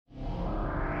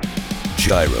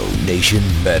Gyro Nation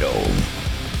Metal.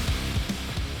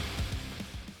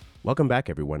 Welcome back,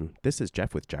 everyone. This is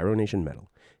Jeff with Gyro Nation Metal.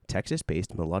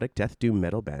 Texas-based melodic death doom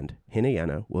metal band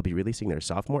Hinayana will be releasing their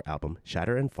sophomore album,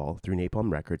 Shatter and Fall, through Napalm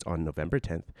Records on November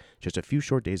 10th, just a few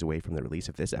short days away from the release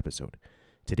of this episode.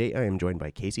 Today I am joined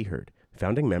by Casey Hurd,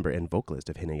 founding member and vocalist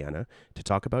of Hinayana, to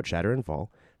talk about Shatter and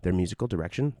Fall, their musical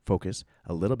direction, focus,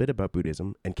 a little bit about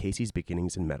Buddhism, and Casey's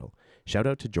beginnings in metal. Shout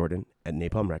out to Jordan at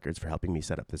Napalm Records for helping me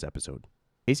set up this episode.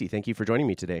 Casey, thank you for joining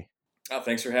me today. Oh,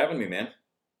 thanks for having me, man.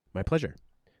 My pleasure.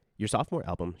 Your sophomore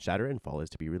album, Shatter and Fall,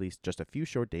 is to be released just a few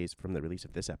short days from the release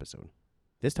of this episode.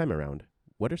 This time around,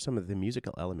 what are some of the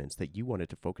musical elements that you wanted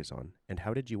to focus on, and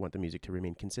how did you want the music to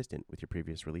remain consistent with your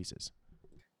previous releases?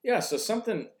 Yeah, so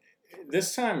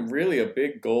this time really a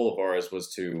big goal of ours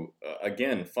was to,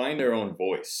 again, find our own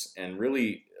voice and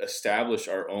really establish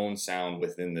our own sound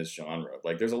within this genre.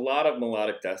 Like, there's a lot of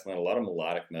melodic death metal, a lot of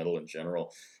melodic metal in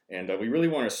general, and we really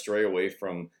want to stray away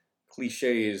from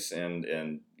cliches and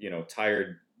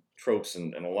tired tropes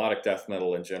and melodic death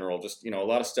metal in general. Just, a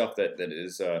lot of stuff that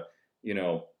is,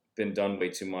 been done way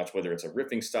too much, whether it's a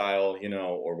riffing style,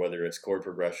 or whether it's chord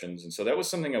progressions. And so that was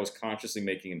something I was consciously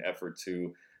making an effort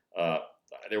to.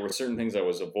 There were certain things I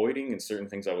was avoiding and certain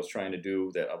things I was trying to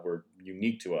do that were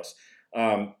unique to us.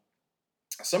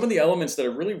 Some of the elements that I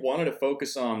really wanted to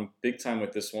focus on big time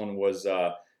with this one was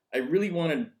I really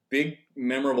wanted big,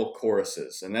 memorable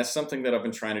choruses. And that's something that I've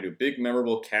been trying to do. Big,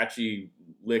 memorable, catchy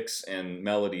licks and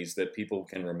melodies that people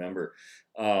can remember.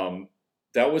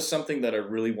 That was something that I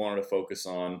really wanted to focus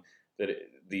on,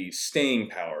 the staying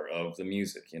power of the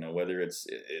music, whether it's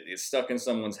stuck in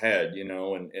someone's head,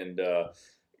 and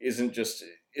isn't just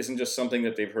something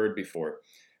that they've heard before.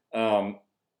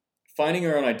 Finding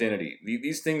our own identity.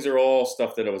 These things are all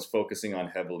stuff that I was focusing on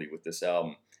heavily with this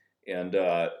album. And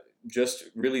just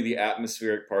really the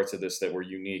atmospheric parts of this that were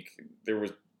unique. There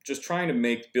was just trying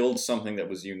to build something that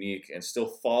was unique and still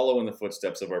follow in the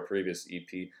footsteps of our previous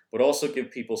EP, but also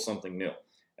give people something new.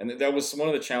 And that was one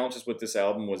of the challenges with this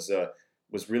album was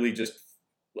really just,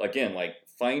 again, like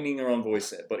finding our own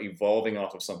voice, but evolving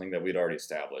off of something that we'd already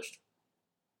established.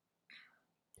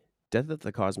 Death of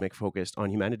the Cosmic focused on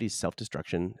humanity's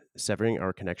self-destruction, severing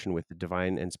our connection with the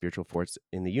divine and spiritual force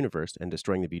in the universe and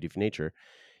destroying the beauty of nature.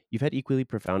 You've had equally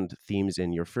profound themes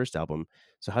in your first album,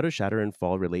 so how does Shatter and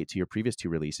Fall relate to your previous two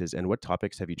releases, and what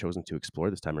topics have you chosen to explore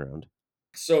this time around?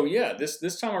 So yeah,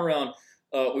 this time around,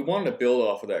 we wanted to build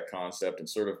off of that concept and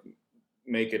sort of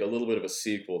make it a little bit of a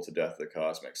sequel to Death of the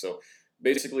Cosmic. So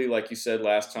basically, like you said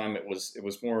last time, it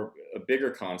was more a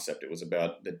bigger concept. It was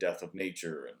about the death of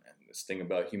nature and this thing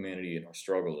about humanity and our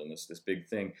struggle and this big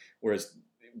thing. Whereas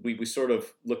we sort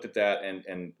of looked at that,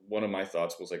 and one of my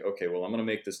thoughts was like, okay, well, I'm going to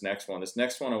make this next one. This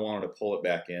next one, I wanted to pull it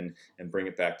back in and bring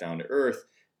it back down to earth,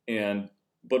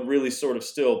 but really sort of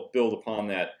still build upon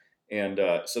that. And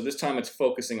so this time it's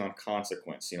focusing on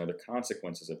consequence, the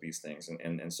consequences of these things,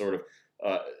 and sort of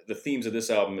the themes of this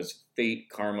album is fate,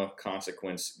 karma,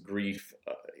 consequence, grief,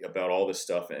 about all this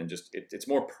stuff, and just it's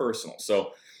more personal.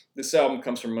 So this album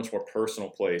comes from a much more personal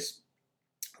place,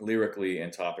 lyrically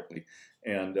and topically,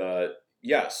 and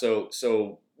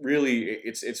so really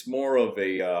it's more of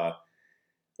a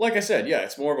like I said,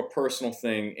 it's more of a personal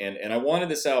thing, and I wanted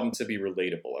this album to be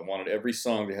relatable. I wanted every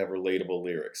song to have relatable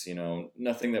lyrics,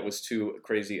 nothing that was too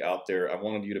crazy out there. I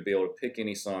wanted you to be able to pick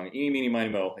any song, eeny, meeny, miny,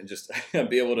 mo, and just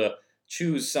be able to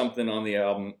choose something on the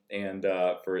album, and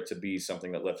for it to be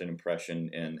something that left an impression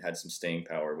and had some staying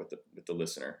power with the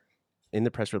listener. In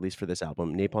the press release for this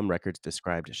album, Napalm Records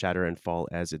described Shatter and Fall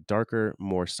as a darker,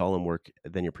 more solemn work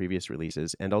than your previous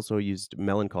releases, and also used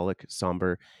melancholic,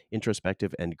 somber,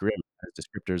 introspective, and grim as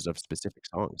descriptors of specific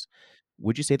songs.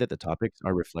 Would you say that the topics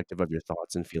are reflective of your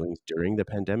thoughts and feelings during the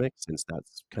pandemic, since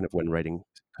that's kind of when writing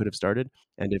could have started?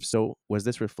 And if so, was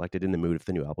this reflected in the mood of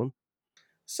the new album?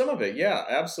 Some of it, yeah,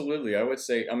 absolutely. I would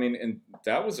say, and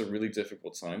that was a really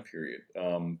difficult time period.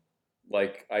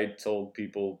 Like I told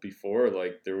people before,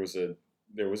 like there was a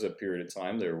period of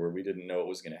time there where we didn't know what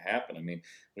was going to happen.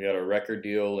 We had a record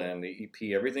deal and the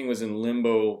EP, everything was in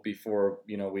limbo before,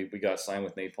 we got signed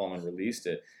with Napalm and released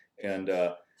it. And,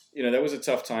 that was a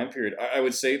tough time period. I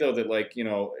would say though that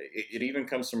it even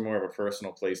comes from more of a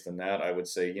personal place than that. I would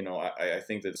say, I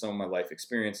think that some of my life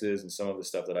experiences and some of the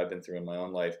stuff that I've been through in my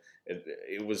own life,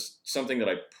 it was something that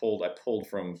I pulled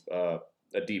from,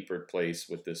 a deeper place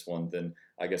with this one than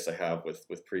I guess I have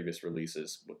with previous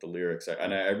releases with the lyrics. I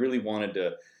really wanted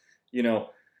to,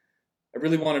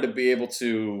 be able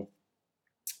to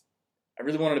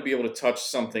touch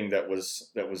something that was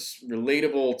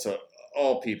relatable to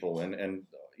all people and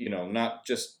not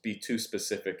just be too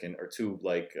specific or too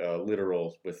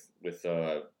literal with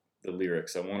the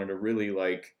lyrics. I wanted to really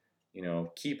like,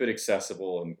 keep it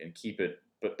accessible and keep it,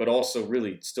 but also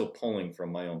really still pulling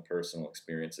from my own personal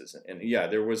experiences. And yeah,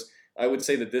 there was, I would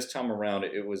say that this time around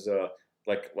it was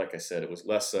like I said, it was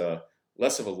less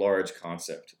of a large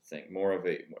concept thing, more of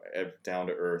a down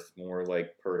to earth, more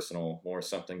like personal, more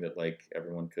something that like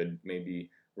everyone could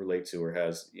maybe relate to, or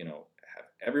has,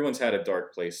 everyone's had a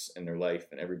dark place in their life,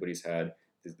 and everybody's had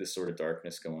this sort of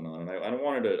darkness going on, and I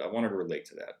wanted to relate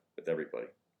to that with everybody.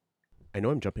 I know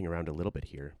I'm jumping around a little bit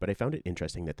here, but I found it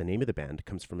interesting that the name of the band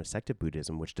comes from a sect of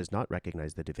Buddhism which does not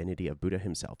recognize the divinity of Buddha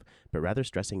himself, but rather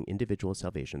stressing individual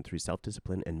salvation through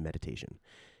self-discipline and meditation.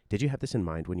 Did you have this in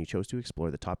mind when you chose to explore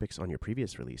the topics on your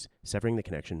previous release, severing the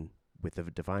connection with the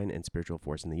divine and spiritual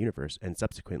force in the universe, and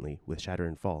subsequently with Shatter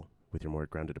and Fall, with your more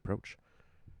grounded approach?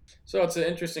 So it's an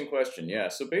interesting question. Yeah.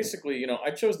 So basically,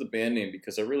 I chose the band name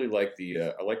because I really like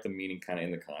the meaning kind of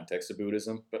in the context of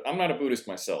Buddhism. But I'm not a Buddhist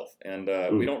myself, and we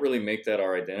Mm. don't really make that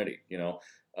our identity.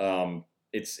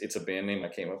 It's a band name I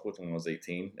came up with when I was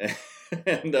 18,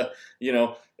 and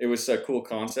it was a cool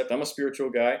concept. I'm a spiritual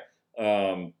guy.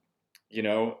 Um,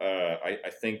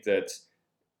 I think that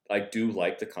I do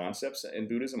like the concepts in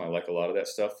Buddhism. I like a lot of that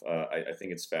stuff. I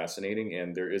think it's fascinating,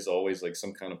 and there is always like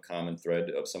some kind of common thread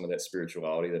of some of that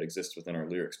spirituality that exists within our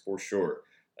lyrics, for sure.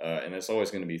 And it's always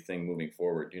going to be a thing moving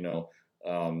forward.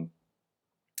 Um,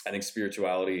 I think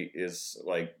spirituality is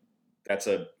like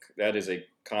that is a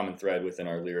common thread within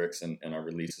our lyrics and our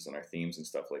releases and our themes and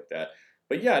stuff like that.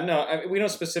 But yeah, no, we don't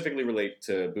specifically relate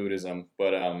to Buddhism,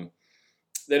 but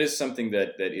that is something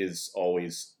that is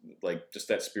always like just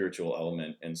that spiritual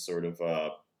element and sort of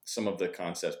some of the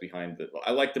concepts behind it.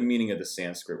 I like the meaning of the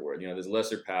Sanskrit word. There's a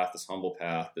lesser path, this humble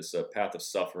path, this path of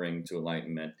suffering to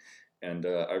enlightenment, and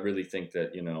I really think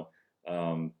that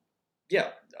um, yeah,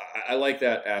 I like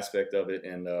that aspect of it,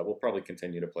 and we'll probably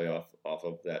continue to play off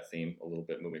of that theme a little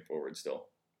bit moving forward still.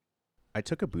 I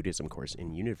took a Buddhism course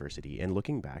in university, and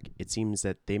looking back, it seems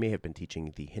that they may have been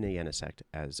teaching the Hinayana sect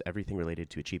as everything related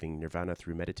to achieving nirvana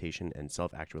through meditation and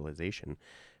self actualization,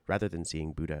 rather than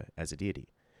seeing Buddha as a deity.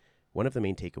 One of the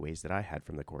main takeaways that I had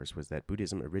from the course was that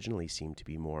Buddhism originally seemed to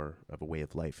be more of a way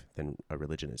of life than a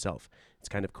religion itself. It's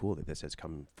kind of cool that this has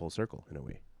come full circle in a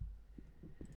way.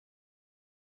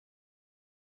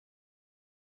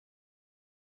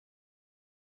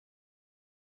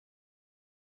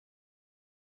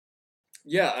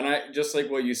 Yeah, and I just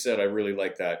like what you said, I really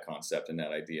like that concept and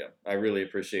that idea. I really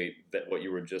appreciate that what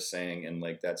you were just saying, and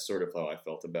like that's sort of how I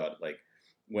felt about it. Like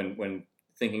when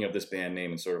thinking of this band name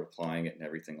and sort of applying it and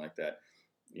everything like that.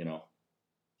 You know.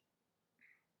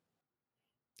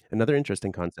 Another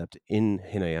interesting concept in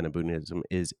Hinayana Buddhism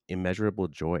is immeasurable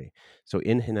joy. So,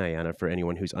 in Hinayana, for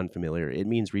anyone who's unfamiliar, it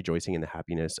means rejoicing in the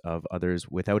happiness of others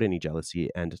without any jealousy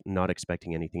and not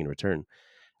expecting anything in return.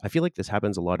 I feel like this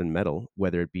happens a lot in metal,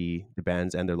 whether it be the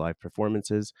bands and their live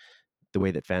performances, the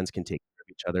way that fans can take care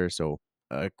of each other. So,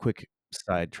 a quick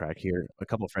sidetrack here. A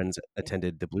couple of friends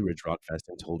attended the Blue Ridge Rock Fest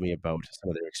and told me about some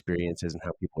of their experiences and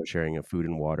how people are sharing of food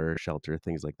and water, shelter,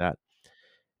 things like that.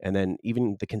 And then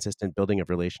even the consistent building of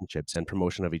relationships and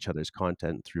promotion of each other's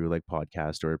content through like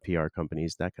podcast or PR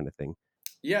companies, that kind of thing.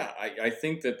 Yeah, I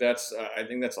think I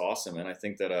think that's awesome, and I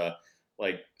think that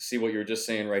like see what you were just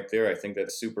saying right there. I think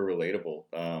that's super relatable.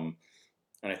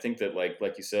 And I think that like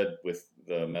you said with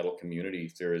the metal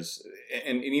community, there's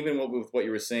and even with what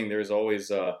you were saying, there's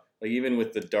always like even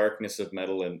with the darkness of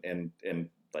metal and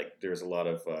like there's a lot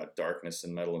of darkness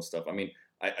in metal and stuff. I mean,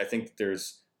 I think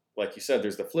there's like you said,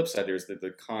 there's the flip side. There's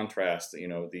the contrast,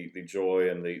 the joy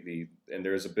and and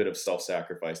there's a bit of self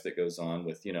sacrifice that goes on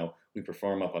with we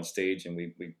perform up on stage and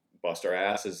we bust our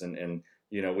asses and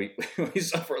we we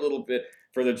suffer a little bit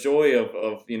for the joy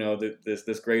of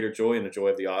this greater joy and the joy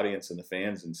of the audience and the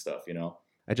fans and stuff.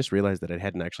 I just realized that I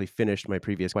hadn't actually finished my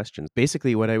previous questions.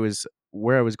 Basically, where I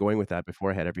was going with that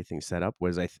before I had everything set up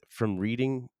was from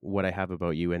reading what I have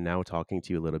about you and now talking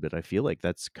to you a little bit, I feel like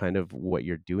that's kind of what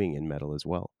you're doing in metal as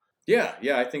well. Yeah,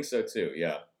 I think so too.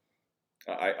 Yeah,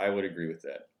 I would agree with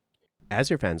that. As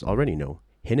your fans already know,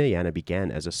 Hinayana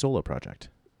began as a solo project.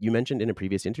 You mentioned in a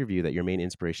previous interview that your main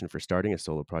inspiration for starting a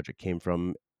solo project came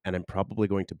from, and I'm probably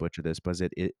going to butcher this, but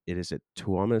is it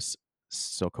Tuomas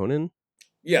Sokonen?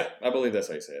 Yeah, I believe that's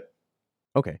how you say it.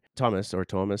 Okay, Thomas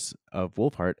of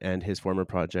Wolfheart and his former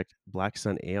project Black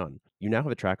Sun Aeon. You now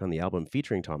have a track on the album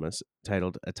featuring Thomas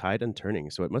titled A Tide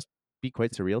Unturning, so it must be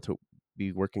quite surreal to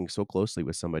be working so closely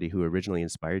with somebody who originally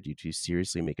inspired you to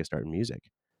seriously make a start in music.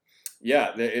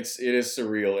 Yeah, it is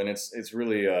surreal, and it's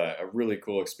really a really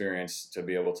cool experience to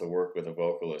be able to work with a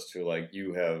vocalist who like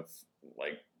you have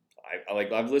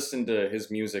like I've listened to his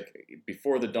music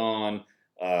before the dawn,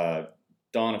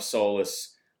 Dawn of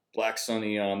Solace, Black Sun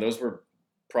Eon. Those were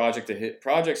projects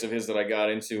of his that I got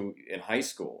into in high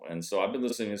school, and so I've been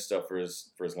listening to his stuff for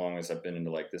as long as I've been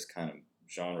into like this kind of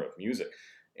genre of music,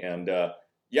 and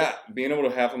yeah, being able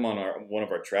to have him on one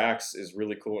of our tracks is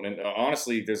really cool. And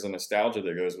honestly, there's a nostalgia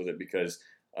that goes with it because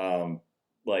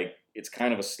like it's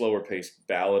kind of a slower paced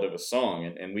ballad of a song,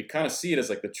 and we kind of see it as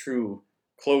like the true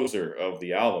closer of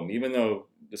the album, even though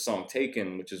the song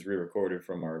Taken, which is re-recorded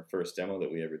from our first demo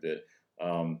that we ever did,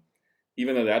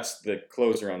 even though that's the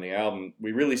closer on the album,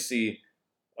 we really see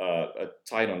a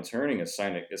Tide on Turning as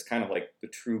kind of like the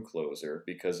true closer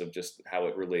because of just how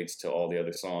it relates to all the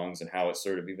other songs and how it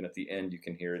sort of, even at the end, you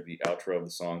can hear the outro of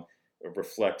the song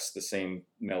reflects the same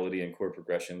melody and chord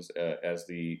progressions as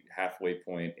the halfway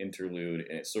point interlude,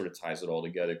 and it sort of ties it all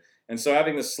together. And so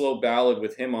having this slow ballad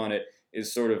with him on it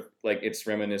is sort of like, it's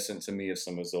reminiscent to me of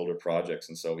some of his older projects.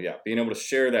 And so, yeah, being able to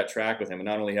share that track with him and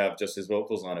not only have just his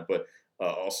vocals on it, but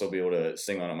also be able to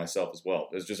sing on it myself as well.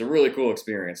 It was just a really cool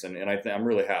experience, and I'm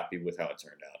really happy with how it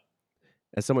turned out.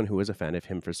 As someone who was a fan of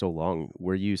him for so long,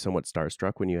 were you somewhat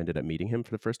starstruck when you ended up meeting him for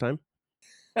the first time?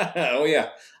 Oh yeah,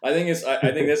 I think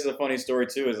this is a funny story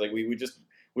too. Is like we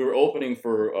were opening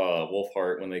for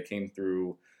Wolfheart when they came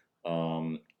through.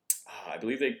 I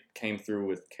believe they came through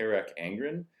with Karak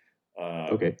Angren.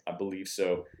 Okay. I believe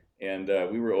so. And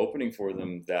we were opening for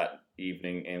them that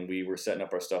evening, and we were setting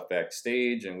up our stuff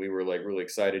backstage, and we were like really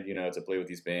excited, to play with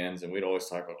these bands. And we'd always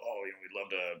talk about, we'd love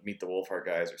to meet the Wolfheart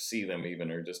guys or see them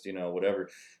even, or just, whatever.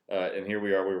 And here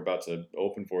we were about to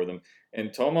open for them.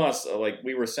 And Tomas,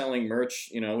 we were selling merch,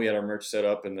 we had our merch set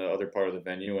up in the other part of the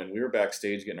venue, and we were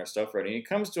backstage getting our stuff ready. And he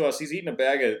comes to us, he's eating a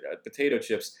bag of potato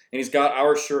chips, and he's got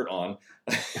our shirt on.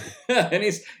 And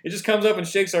he just comes up and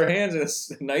shakes our hands, and it's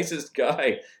the nicest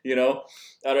guy,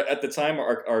 At the time,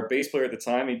 our bass player at the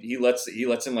time, he lets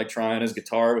him like try on his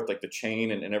guitar with like the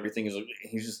chain and everything.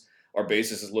 He's just, our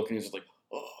bassist is looking, he's just like,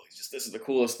 this is the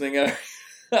coolest thing ever.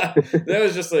 That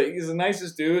was just he's the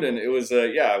nicest dude, and it was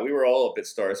we were all a bit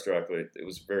starstruck, but it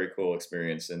was a very cool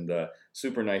experience, and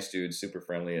super nice dude, super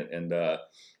friendly, and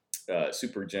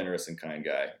super generous and kind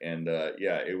guy, and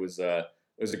it was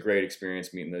a great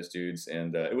experience meeting those dudes,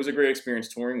 and it was a great experience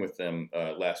touring with them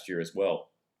last year as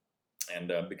well,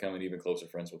 and becoming even closer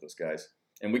friends with those guys.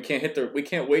 And we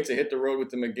can't wait to hit the road with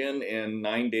them again in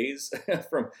 9 days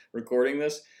from recording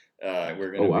this.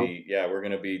 We're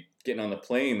gonna be getting on the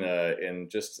plane in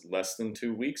just less than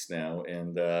 2 weeks now,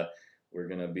 and we're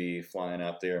gonna be flying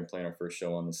out there and playing our first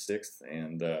show on the 6th.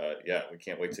 And we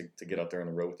can't wait to get out there on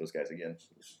the road with those guys again.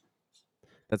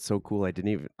 That's so cool. I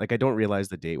don't realize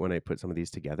the date when I put some of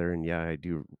these together, and I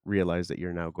do realize that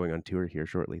you're now going on tour here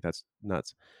shortly. That's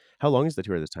nuts. How long is the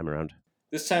tour this time around?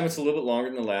 This time it's a little bit longer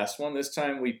than the last one. This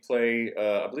time we play,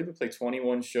 I believe we play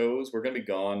 21 shows. We're going to be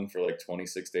gone for like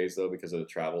 26 days though because of the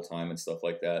travel time and stuff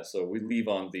like that. So we leave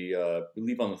on the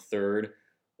 3rd.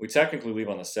 We technically leave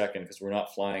on the 2nd because we're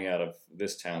not flying out of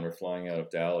this town. We're flying out of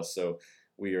Dallas. So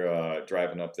we are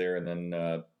driving up there, and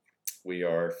then we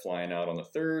are flying out on the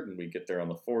 3rd, and we get there on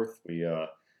the 4th. We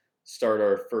start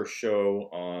our first show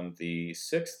on the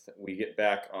 6th. We get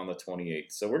back on the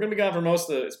 28th. So we're going to be gone for most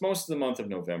of the month of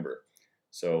November.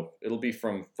 So it'll be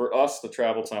for us, the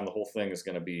travel time, the whole thing is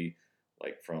going to be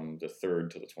like from the 3rd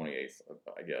to the 28th,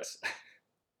 I guess.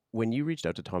 When you reached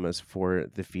out to Thomas for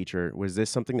the feature, was this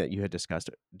something that you had discussed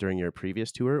during your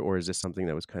previous tour, or is this something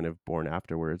that was kind of born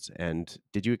afterwards? And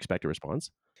did you expect a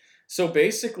response? So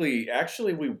basically,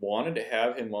 actually, we wanted to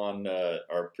have him on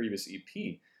our previous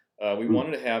EP. We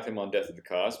wanted to have him on Death of the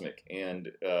Cosmic,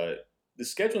 and the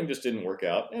scheduling just didn't work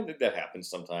out. And that happens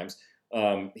sometimes.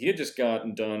 He had just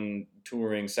gotten done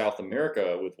touring South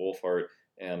America with Wolfheart,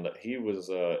 and he was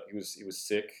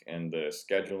sick, and the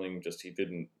scheduling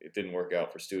it didn't work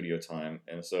out for studio time,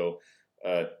 and so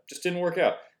just didn't work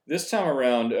out. This time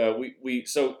around,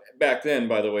 so back then,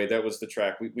 by the way, that was the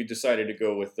track. We decided to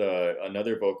go with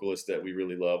another vocalist that we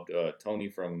really loved, Tony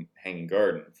from Hanging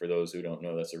Garden. For those who don't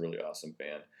know, that's a really awesome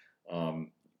band.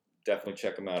 Definitely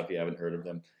check them out if you haven't heard of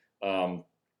them.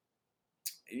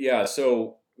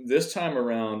 So this time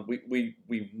around, we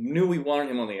knew we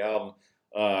wanted him on the album.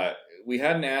 We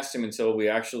hadn't asked him until we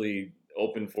actually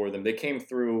opened for them. They came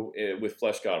through with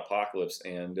Flesh God Apocalypse,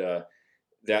 and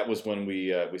that was when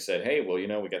we said, hey, well,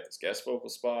 we got this guest vocal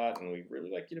spot, and we'd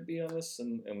really like you to be on this,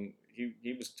 and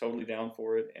he was totally down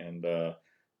for it, and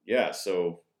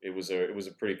so it was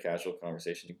a pretty casual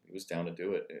conversation. He was down to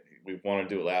do it. We wanted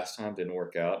to do it last time, didn't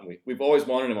work out, and we've always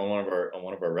wanted him on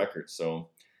one of our records, so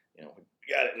we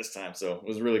got it this time, so it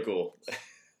was really cool.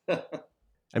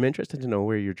 I'm interested to know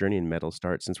where your journey in metal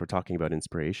starts, since we're talking about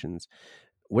inspirations.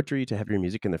 What drew you to heavier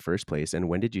music in the first place, and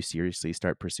when did you seriously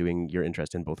start pursuing your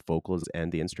interest in both vocals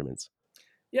and the instruments?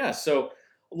 Yeah, so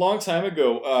a long time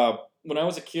ago, when I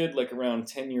was a kid, like around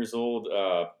 10 years old,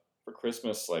 for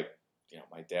Christmas, like,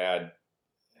 my dad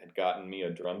had gotten me a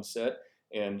drum set.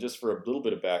 And just for a little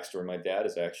bit of backstory, my dad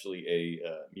is actually a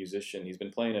musician. He's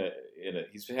been playing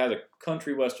he's had a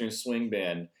country western swing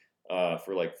band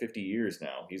for like 50 years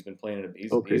now. He's been playing,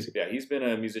 he's been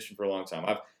a musician for a long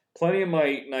time. Plenty of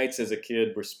my nights as a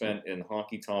kid were spent in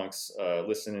honky tonks,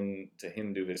 listening to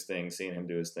him do his thing, seeing him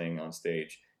do his thing on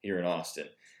stage here in Austin.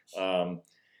 Um,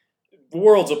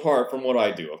 Worlds apart from what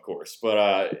I do, of course,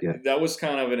 but that was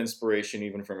kind of an inspiration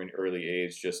even from an early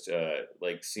age, just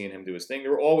like seeing him do his thing.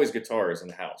 There were always guitars in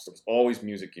the house. There was always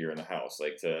music gear in the house,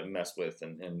 like to mess with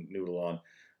and noodle on.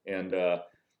 And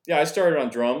yeah, I started on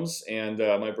drums, and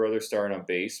my brother started on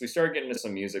bass. We started getting into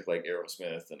some music like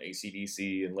Aerosmith and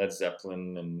AC/DC and Led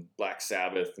Zeppelin and Black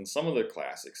Sabbath and some of the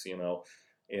classics,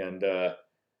 and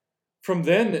from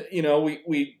then,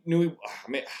 we knew. I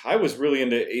mean, I was really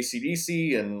into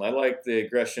AC/DC, and I liked the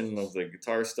aggression of the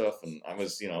guitar stuff. And I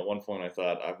was, at one point, I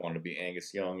thought I wanted to be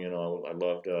Angus Young. I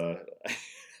loved,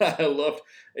 I loved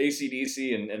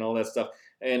AC/DC and all that stuff.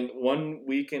 And one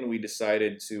weekend, we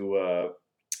decided we wanted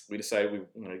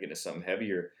to get into something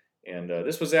heavier. And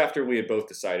this was after we had both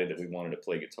decided that we wanted to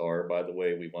play guitar. By the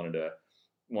way, we wanted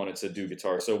to do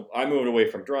guitar. So I moved away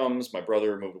from drums, my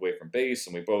brother moved away from bass,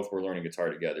 and we both were learning guitar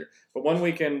together. But one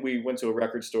weekend we went to a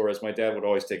record store, as my dad would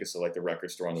always take us to like the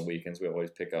record store on the weekends. We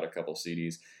always pick out a couple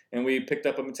CDs, and we picked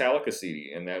up a Metallica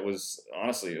CD, and that was,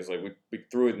 honestly, it was like we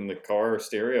threw it in the car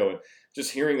stereo, and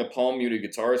just hearing the palm muted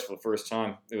guitars for the first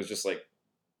time, it was just like,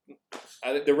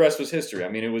 the rest was history. I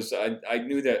mean, it was, I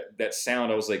knew that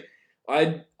sound. I was like,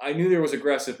 I knew there was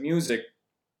aggressive music,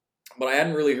 but I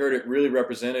hadn't really heard it really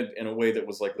represented in a way that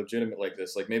was like legitimate like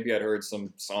this. Like maybe I'd heard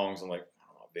some songs in like, I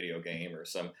don't know, a video game or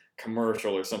some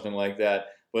commercial or something like that,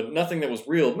 but nothing that was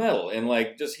real metal. And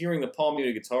like just hearing the palm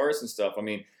muted guitars and stuff, I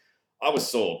mean, I was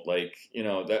sold. Like,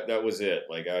 that was it.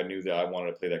 Like I knew that I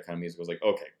wanted to play that kind of music. I was like,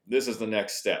 okay, this is the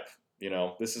next step.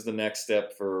 This is the next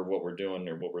step for what we're doing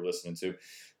or what we're listening to.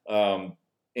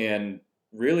 And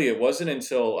really it wasn't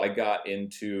until I got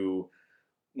into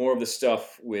more of the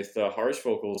stuff with harsh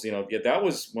vocals, that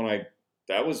was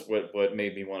what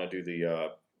made me want to do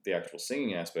the actual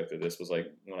singing aspect of this. Was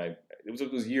like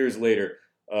it was years later.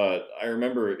 I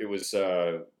remember it was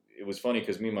funny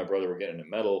because me and my brother were getting into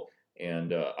metal,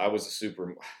 and I always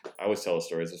tell a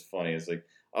story. It's just funny. It's like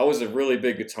I was a really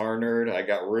big guitar nerd. I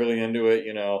got really into it,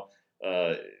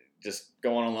 just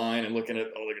going online and looking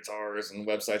at all the guitars and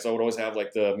websites. I would always have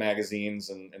like the magazines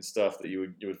and stuff that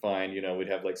you would find. We'd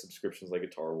have like subscriptions like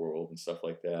Guitar World and stuff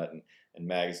like that, and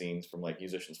magazines from like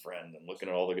Musician's Friend, and looking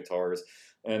at all the guitars.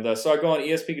 And so I go on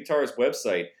ESP Guitar's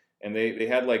website, and they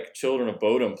had like Children of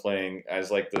Bodom playing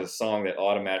as like the song that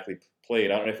automatically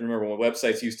played. I don't know if you remember when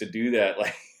websites used to do that.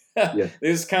 Like Yeah.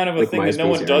 this is kind of a Like thing that no MySpace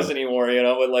one era. does anymore,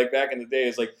 but like back in the day,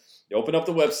 it's like you open up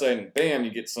the website and bam,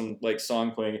 you get some like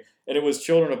song playing. And it was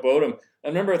Children of Bodom. I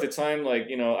remember at the time, like,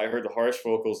 I heard the harsh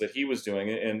vocals that he was doing,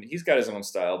 and he's got his own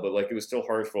style, but like it was still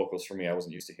harsh vocals for me. I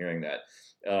wasn't used to hearing that.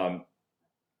 And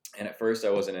at first I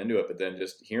wasn't into it, but then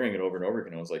just hearing it over and over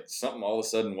again, I was like, something all of a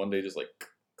sudden one day just like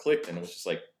clicked, and it was just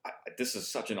like, this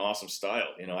is such an awesome style.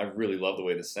 I really love the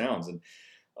way this sounds. And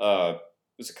it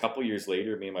was a couple years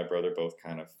later, me and my brother both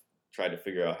kind of tried to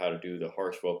figure out how to do the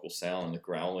harsh vocal sound and the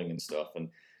growling and stuff. And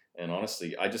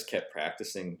honestly, I just kept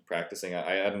practicing.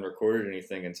 I hadn't recorded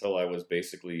anything until I was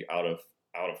basically out of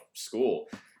school,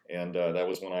 and that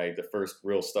was when the first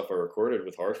real stuff I recorded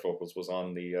with harsh vocals was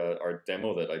on the our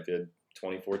demo that I did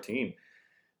 2014,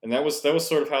 and that was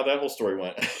sort of how that whole story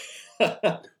went.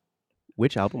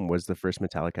 Which album was the first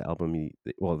Metallica album?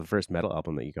 The first metal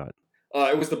album that you got?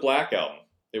 It was the Black Album.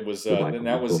 It was, and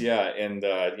that was, yeah,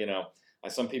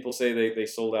 and some people say they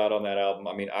sold out on that album.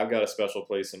 I mean, I've got a special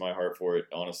place in my heart for it,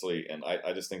 honestly, and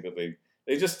I just think that they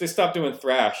stopped doing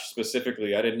thrash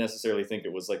specifically. I didn't necessarily think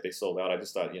it was like they sold out. I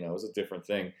just thought, it was a different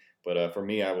thing. But for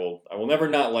me, I will never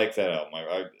not like that album.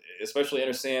 I especially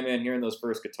Enter Sandman, hearing those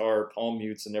first guitar palm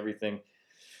mutes and everything.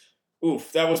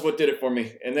 Oof, that was what did it for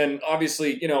me. And then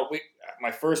obviously,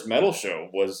 my first metal show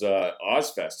was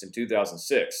Ozfest in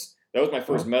 2006. That was my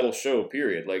first metal show,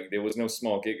 period. Like, there was no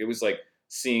small gig. It was like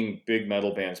seeing big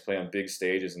metal bands play on big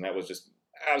stages, and that was just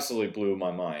absolutely blew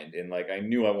my mind. And like, I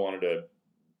knew I wanted to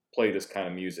play this kind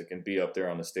of music and be up there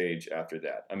on the stage after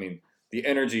that. I mean, the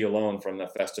energy alone from the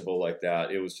festival like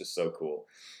that, it was just so cool.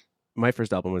 My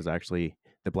first album was actually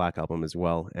the Black Album as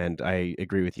well, and I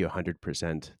agree with you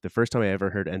 100%. The first time I ever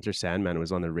heard Enter Sandman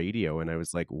was on the radio, and I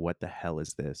was like, what the hell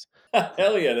is this?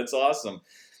 Hell yeah, that's awesome.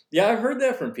 Yeah, I've heard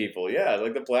that from people. Yeah,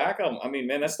 like the Black album. I mean,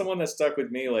 man, that's the one that stuck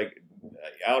with me. Like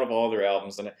out of all their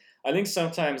albums, and I think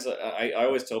sometimes I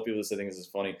always tell people this. I think this is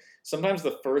funny. Sometimes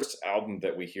the first album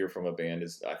that we hear from a band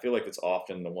is I feel like it's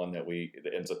often the one that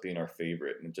ends up being our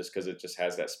favorite, and just because it just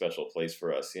has that special place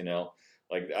for us, you know.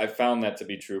 Like I found that to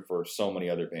be true for so many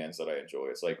other bands that I enjoy.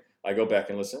 It's like I go back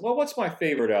and listen. Well, what's my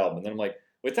favorite album? And then I'm like,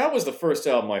 wait, that was the first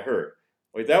album I heard.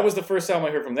 Wait, that was the first album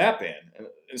I heard from that band,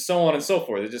 and so on and so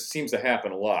forth. It just seems to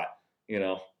happen a lot, you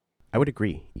know. I would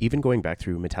agree. Even going back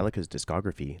through Metallica's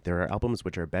discography, there are albums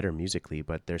which are better musically,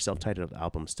 but their self-titled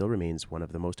album still remains one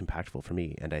of the most impactful for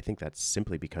me, and I think that's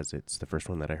simply because it's the first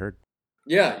one that I heard.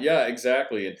 Yeah, yeah,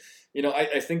 exactly. And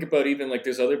I think about even like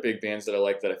there's other big bands that I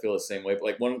like that I feel the same way. But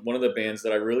like one of the bands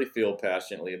that I really feel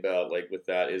passionately about, like with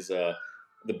that, is the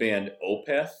band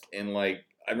Opeth. And like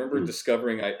I remember Mm.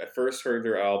 discovering, I first heard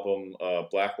their album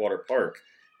Blackwater Park,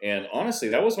 and honestly,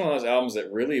 that was one of those albums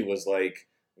that really was like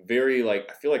very like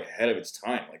I feel like ahead of its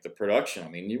time. Like the production, I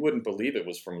mean, you wouldn't believe it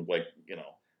was from like it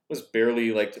was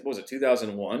barely like what was it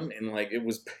 2001, and like it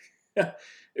was.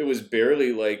 It was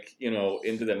barely like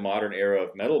into the modern era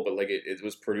of metal, but like it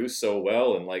was produced so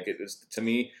well, and like it was to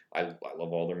me, I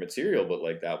love all their material, but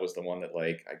like that was the one that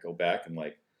like I go back and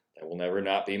like that will never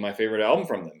not be my favorite album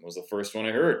from them. It was the first one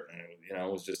I heard, and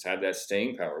it was just had that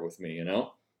staying power with me, you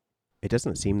know. It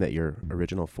doesn't seem that your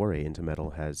original foray into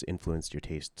metal has influenced your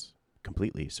tastes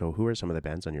completely, so who are some of the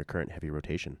bands on your current heavy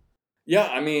rotation? Yeah,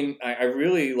 I mean, I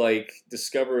really like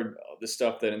discovered the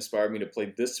stuff that inspired me to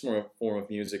play this more form of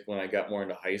music when I got more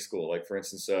into high school. Like for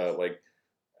instance,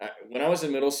 when I was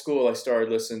in middle school, I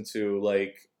started listening to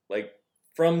like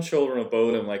from Children of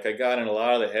Bodom. Like I got in a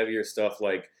lot of the heavier stuff.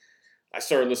 Like I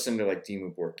started listening to like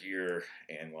Dimmu Borgir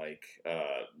and like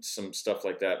some stuff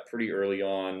like that pretty early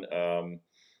on.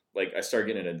 Like I started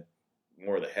getting into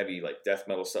more of the heavy like death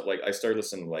metal stuff. Like I started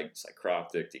listening to like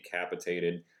Psychroptic,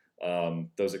 Decapitated,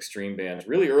 those extreme bands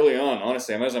really early on.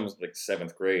 Honestly, I was like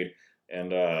seventh grade,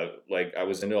 and like I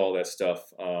was into all that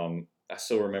stuff. I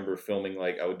still remember filming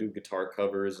like I would do guitar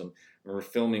covers, and I remember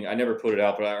filming. I never put it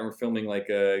out, but I remember filming like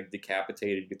a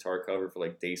Decapitated guitar cover for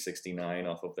like Day 69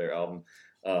 off of their album,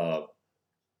 uh,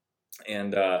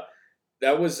 and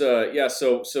that was yeah.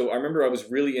 So I remember I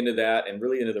was really into that and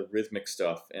really into the rhythmic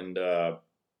stuff, and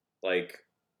like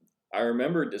I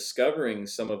remember discovering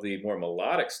some of the more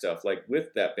melodic stuff, like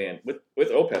with that band, with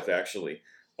Opeth actually.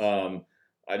 Um,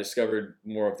 I discovered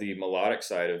more of the melodic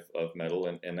side of metal,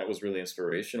 and that was really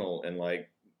inspirational. And like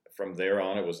from there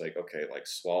on, it was like okay, like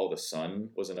Swallow the Sun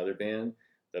was another band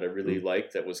that I really Mm.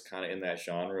 liked. That was kind of in that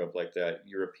genre of like that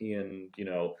European,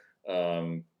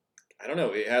 um, I don't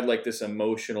know. It had like this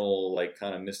emotional, like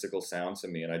kind of mystical sound to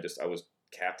me, and I was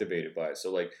captivated by it.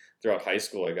 So like throughout high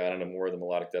school, I got into more of the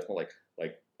melodic death metal, like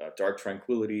Dark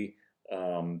Tranquility,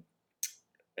 um,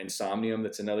 Insomnium.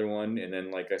 That's another one. And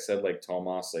then like I said, like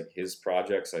Tomas, like his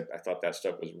projects, I thought that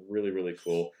stuff was really really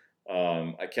cool.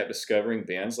 I kept discovering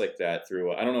bands like that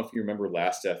through. I don't know if you remember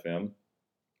Last FM.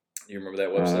 You remember that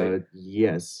website?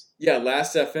 Yes. Yeah,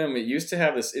 Last FM. It used to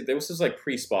have this. There was this like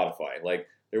pre-Spotify. Like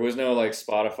there was no like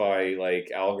Spotify like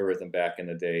algorithm back in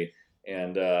the day,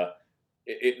 and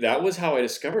that was how I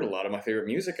discovered a lot of my favorite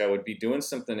music. I would be doing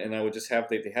something, and I would just have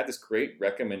they had this great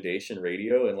recommendation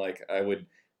radio, and like I would.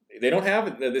 They don't have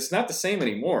it. It's not the same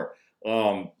anymore.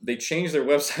 They changed their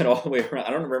website all the way around. I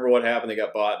don't remember what happened. They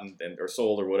got bought and or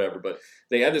sold or whatever. But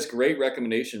they had this great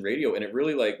recommendation radio, and it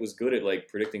really like was good at like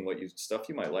predicting what stuff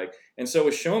you might like. And so it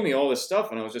was showing me all this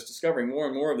stuff, and I was just discovering more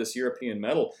and more of this European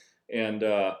metal. And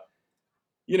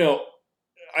you know,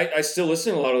 I still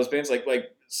listen to a lot of those bands. Like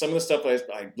some of the stuff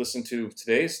I listen to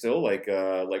today still like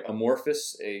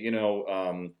Amorphous.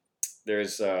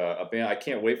 There's a band I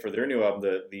can't wait for their new album,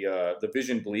 the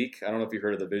Vision Bleak. I don't know if you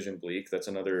heard of the Vision Bleak. That's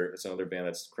another band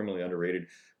that's criminally underrated.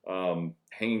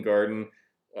 Hanging Garden.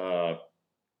 Uh,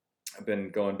 I've been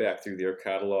going back through their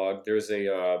catalog. There's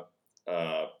a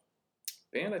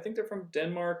band I think they're from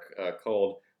Denmark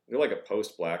called they're like a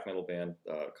post black metal band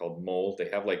called Mold. They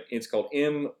have like it's called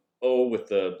MO with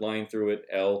the line through it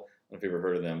L. I don't know if you've ever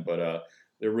heard of them, but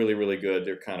they're really really good.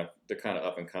 They're kind of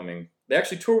up and coming. They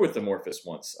actually toured with Amorphous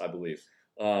once, I believe.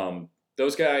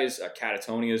 Those guys,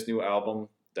 Catatonia's new album.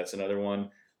 That's another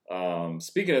one.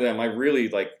 Speaking of them, I really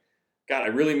like. God, I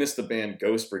really miss the band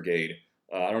Ghost Brigade.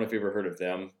 I don't know if you've ever heard of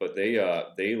them, but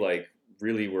they like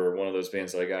really were one of those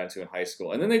bands that I got into in high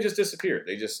school, and then they just disappeared.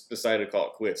 They just decided to call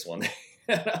it quits one day.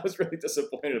 And I was really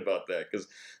disappointed about that because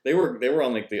they were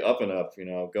on like the up and up,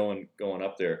 going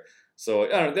up there. So I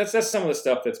don't know. That's some of the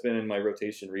stuff that's been in my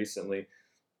rotation recently.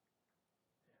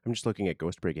 I'm just looking at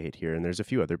Ghost Brigade here, and there's a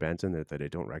few other bands in there that I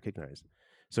don't recognize.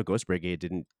 So Ghost Brigade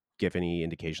didn't give any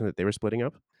indication that they were splitting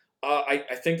up?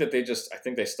 I think that I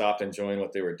think they stopped enjoying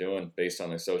what they were doing based on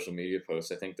their social media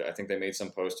posts. I think they made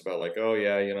some post about like, oh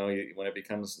yeah,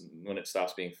 when it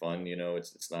stops being fun,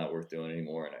 it's not worth doing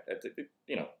anymore. And I think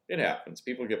it happens.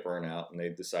 People get burnt out and they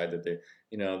decide that that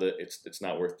it's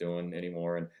not worth doing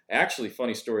anymore. And actually,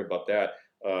 funny story about that.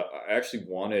 I actually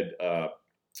wanted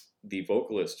the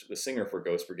vocalist, the singer for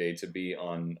Ghost Brigade, to be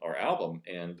on our album,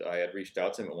 and I had reached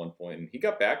out to him at one point, and he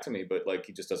got back to me, but like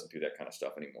he just doesn't do that kind of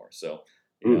stuff anymore. So,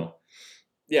 you Mm. know,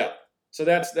 yeah. So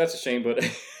that's a shame, but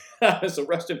so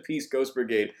rest in peace, Ghost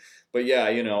Brigade. But yeah,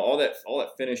 all that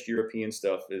finished European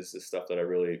stuff is the stuff that I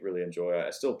really really enjoy. I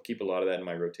still keep a lot of that in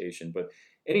my rotation. But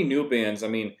any new bands, I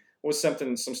mean,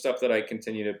 some stuff that I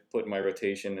continue to put in my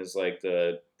rotation is like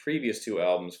the previous two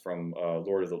albums from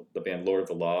the band Lord of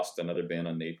the Lost, another band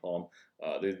on Napalm.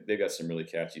 They got some really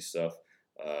catchy stuff.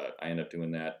 I end up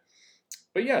doing that.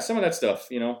 But yeah, some of that stuff,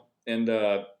 and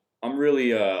I'm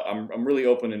really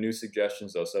open to new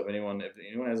suggestions though. So if anyone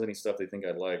has any stuff they think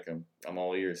I'd like, I'm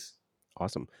all ears.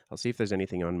 Awesome. I'll see if there's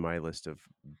anything on my list of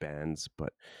bands,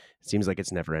 but it seems like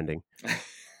it's never ending.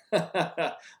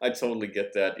 I totally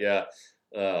get that. Yeah.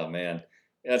 Oh man.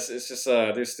 Yeah, it's just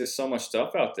there's so much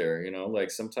stuff out there, like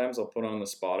sometimes I'll put on the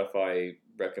Spotify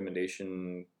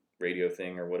recommendation radio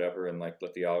thing or whatever and like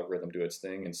let the algorithm do its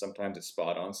thing, and sometimes it's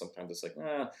spot on, sometimes it's like,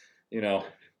 you know,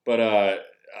 but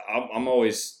I'm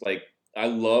always like, I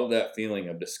love that feeling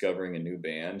of discovering a new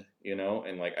band,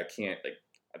 and like I can't like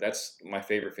that's my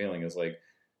favorite feeling is like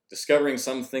discovering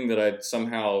something that I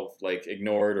somehow like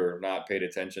ignored or not paid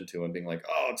attention to and being like,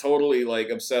 oh, totally like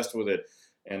obsessed with it.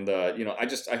 And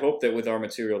I hope that with our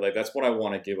material, like that's what I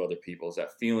want to give other people is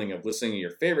that feeling of listening to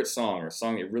your favorite song or a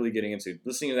song you're really getting into,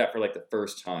 listening to that for like the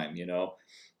first time,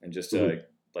 and just Mhm.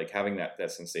 like having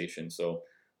that sensation. So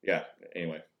yeah.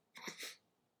 Anyway.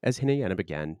 As Hinayana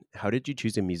began, how did you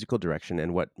choose a musical direction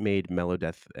and what made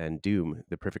Melodeath and Doom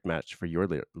the perfect match for your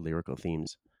lyrical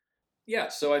themes? Yeah,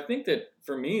 so I think that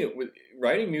for me,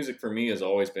 writing music for me has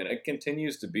always been, it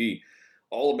continues to be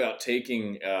all about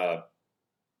taking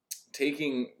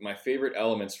my favorite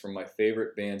elements from my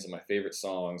favorite bands and my favorite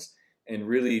songs and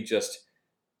really just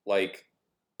like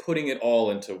putting it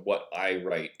all into what I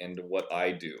write and what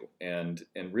I do, and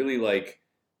really like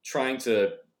trying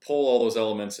to pull all those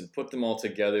elements and put them all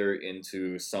together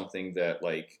into something that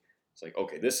like it's like,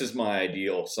 okay, this is my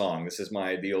ideal song, this is my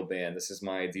ideal band, this is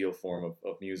my ideal form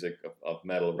of music, of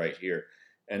metal right here.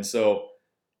 And so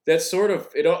that sort of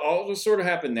it all just sort of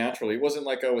happened naturally. It wasn't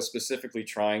like I was specifically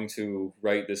trying to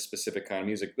write this specific kind of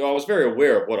music, though I was very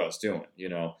aware of what I was doing.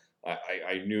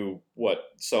 I knew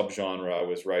what subgenre I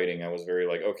was writing. I was very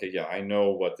like, okay, yeah, I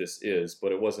know what this is,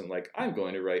 but it wasn't like I'm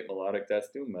going to write melodic death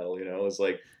doom metal. It was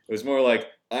like it was more like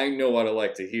I know what I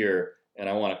like to hear, and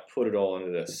I want to put it all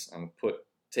into this.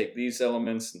 Take these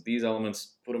elements and these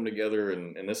elements, put them together,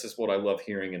 and this is what I love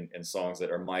hearing in songs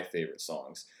that are my favorite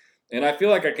songs. And I feel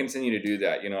like I continue to do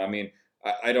that. I mean,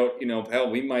 I don't, hell,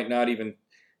 we might not even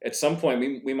at some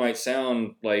point we might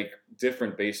sound like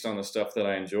different based on the stuff that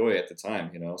I enjoy at the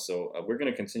time, so we're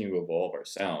going to continue to evolve our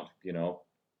sound,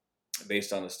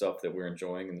 based on the stuff that we're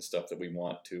enjoying and the stuff that we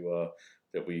want to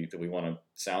that we want to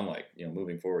sound like,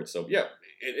 moving forward. So yeah,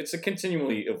 it's a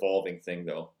continually evolving thing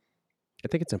though. I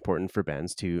think it's important for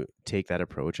bands to take that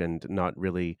approach and not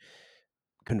really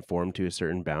conform to a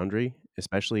certain boundary,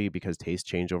 especially because tastes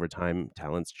change over time,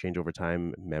 talents change over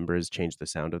time, members change the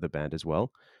sound of the band as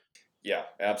well. Yeah,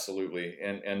 absolutely.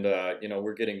 And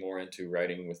we're getting more into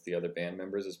writing with the other band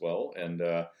members as well, and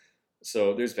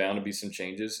so there's bound to be some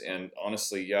changes. And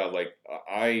honestly, yeah, like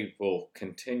I will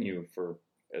continue for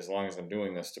as long as I'm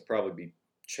doing this to probably be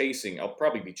chasing. I'll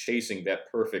probably be chasing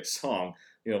that perfect song,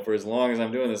 for as long as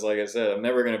I'm doing this. Like I said, I'm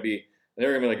never gonna be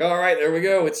like, all right, there we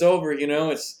go, it's over.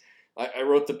 I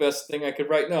wrote the best thing I could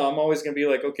write. No, I'm always gonna be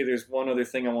like, okay, there's one other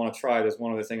thing I want to try. There's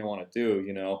one other thing I want to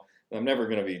do. I'm never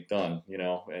going to be done,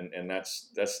 and that's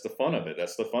the fun of it.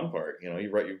 That's the fun part. You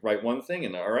write one thing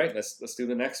and all right, let's do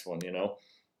the next one.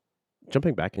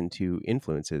 Jumping back into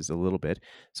influences a little bit.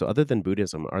 So, other than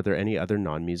Buddhism, are there any other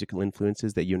non musical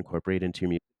influences that you incorporate into your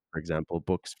music? For example,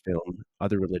 books, film,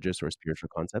 other religious or spiritual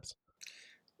concepts?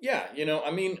 Yeah,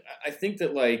 I mean, I think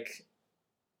that like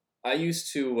I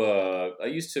used to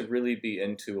really be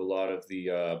into a lot of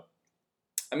the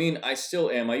I mean, I still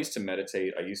am. I used to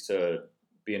meditate. I used to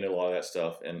be into a lot of that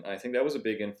stuff, and I think that was a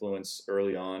big influence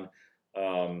early on.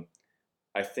 Um,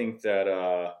 I think that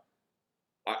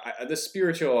the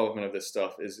spiritual element of this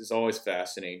stuff is always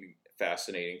fascinating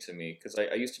to me because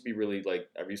I used to be really like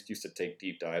I used to take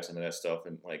deep dives into that stuff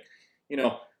and like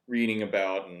reading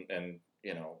about and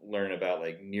learning about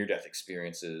like near-death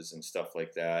experiences and stuff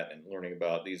like that, and learning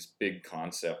about these big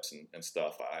concepts and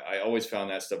stuff. I always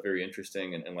found that stuff very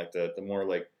interesting, and like the more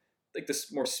like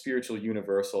this more spiritual,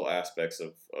 universal aspects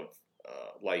of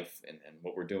life and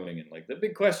what we're doing, and like the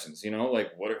big questions,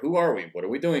 like who are we? What are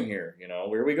we doing here?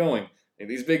 Where are we going? Like,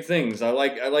 these big things. I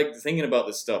like thinking about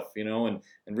this stuff, and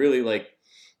really like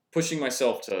pushing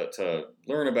myself to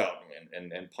learn about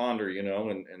and ponder,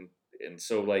 and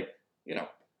so like,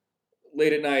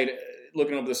 late at night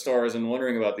looking up the stars and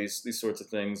wondering about these sorts of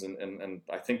things, and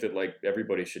I think that like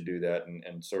everybody should do that,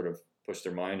 and sort of push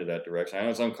their mind to that direction. I know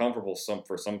it's uncomfortable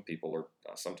for some people, or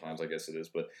sometimes I guess it is,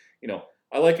 but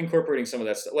I like incorporating some of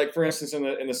that stuff. Like for instance,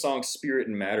 in the song "Spirit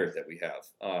and Matter" that we have,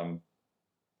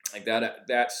 like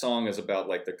that song is about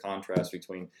like the contrast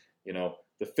between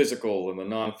the physical and the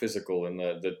non-physical, and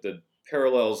the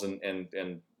parallels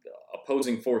and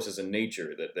opposing forces in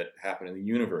nature that happen in the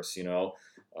universe.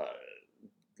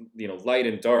 Light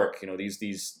and dark.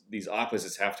 These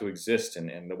opposites have to exist,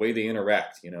 and the way they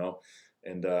interact.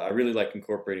 And I really like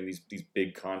incorporating these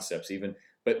big concepts.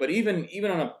 But even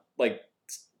on a like,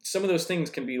 some of those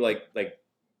things can be like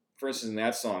for instance in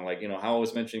that song, like how I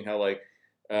was mentioning how like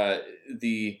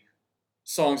the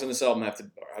songs on this album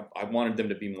I wanted them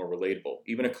to be more relatable.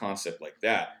 Even a concept like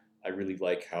that, I really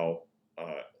like how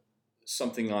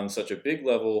something on such a big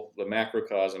level, the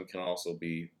macrocosm can also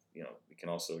be, we can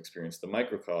also experience the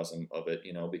microcosm of it,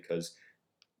 because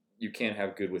you can't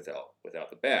have good without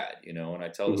the bad, and I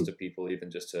tell this to people,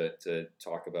 even just to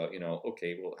talk about,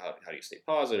 okay, well, how do you stay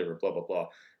positive, or blah, blah, blah,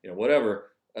 whatever.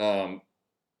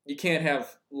 You can't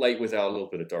have light without a little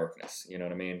bit of darkness. You know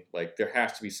what I mean? Like, there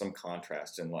has to be some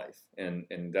contrast in life, and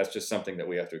that's just something that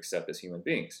we have to accept as human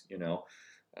beings.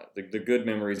 The good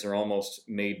memories are almost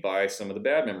made by some of the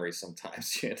bad memories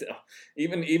sometimes.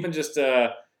 Even just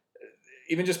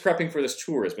prepping for this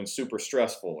tour has been super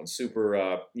stressful and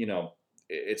super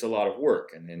it's a lot of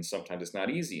work, and sometimes it's not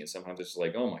easy, and sometimes it's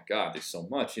like, oh my God, there's so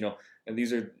much, and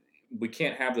we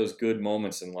can't have those good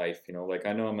moments in life, like,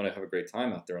 I know I'm going to have a great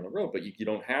time out there on the road, but you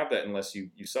don't have that unless you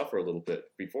suffer a little bit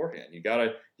beforehand. You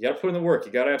gotta put in the work.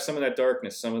 You gotta have some of that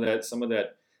darkness, some of that,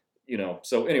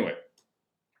 so anyway,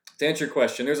 to answer your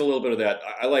question, there's a little bit of that.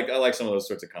 I like some of those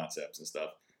sorts of concepts and stuff.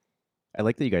 I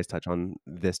like that you guys touch on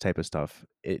this type of stuff.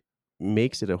 It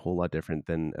makes it a whole lot different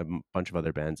than a bunch of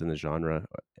other bands in the genre,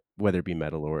 whether it be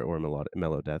metal or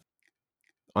mellow death.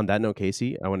 On that note,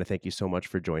 Casey, I want to thank you so much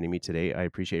for joining me today. I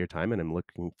appreciate your time, and I'm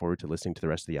looking forward to listening to the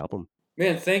rest of the album.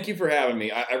 Man, thank you for having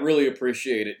me. I really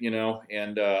appreciate it,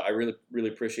 and I really, really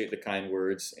appreciate the kind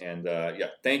words. And yeah,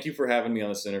 thank you for having me on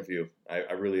this interview.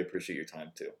 I really appreciate your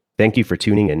time too. Thank you for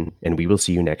tuning in, and we will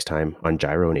see you next time on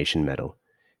Gyro Nation Metal.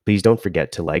 Please don't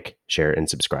forget to like, share, and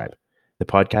subscribe. The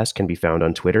podcast can be found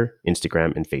on Twitter,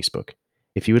 Instagram, and Facebook.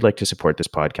 If you would like to support this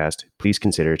podcast, please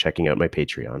consider checking out my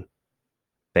Patreon.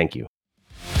 Thank you.